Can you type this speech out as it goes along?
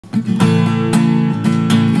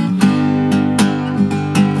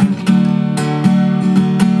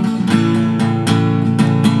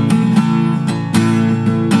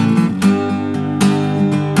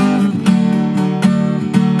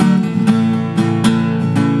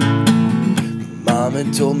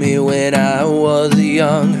Mama told me when I was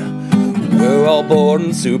young, we're all born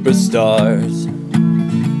superstars.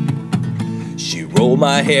 She rolled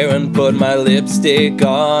my hair and put my lipstick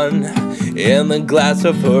on in the glass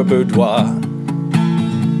of her boudoir.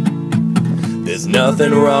 There's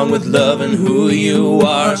nothing wrong with loving who you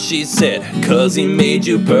are, she said, 'cause he made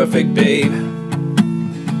you perfect, babe.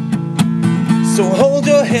 So hold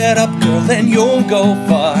your head up, girl, and you'll go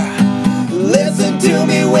far. Listen to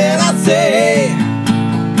me when I say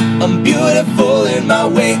I'm beautiful in my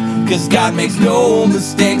way, 'cause God makes no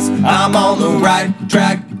mistakes. I'm on the right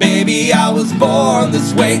track, baby, I was born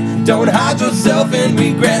this way. Don't hide yourself in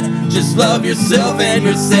regret, just love yourself and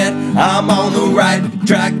you're set. I'm on the right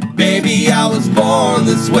track, baby, I was born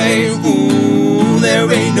this way. Ooh, there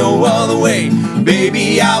ain't no other way,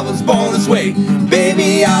 baby, I was born this way.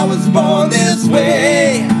 Baby, I was born this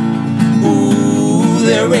way. Ooh,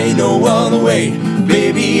 there ain't no other way,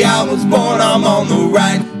 baby, I was born. I'm on the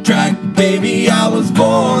right track, baby, I was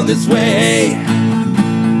born this way.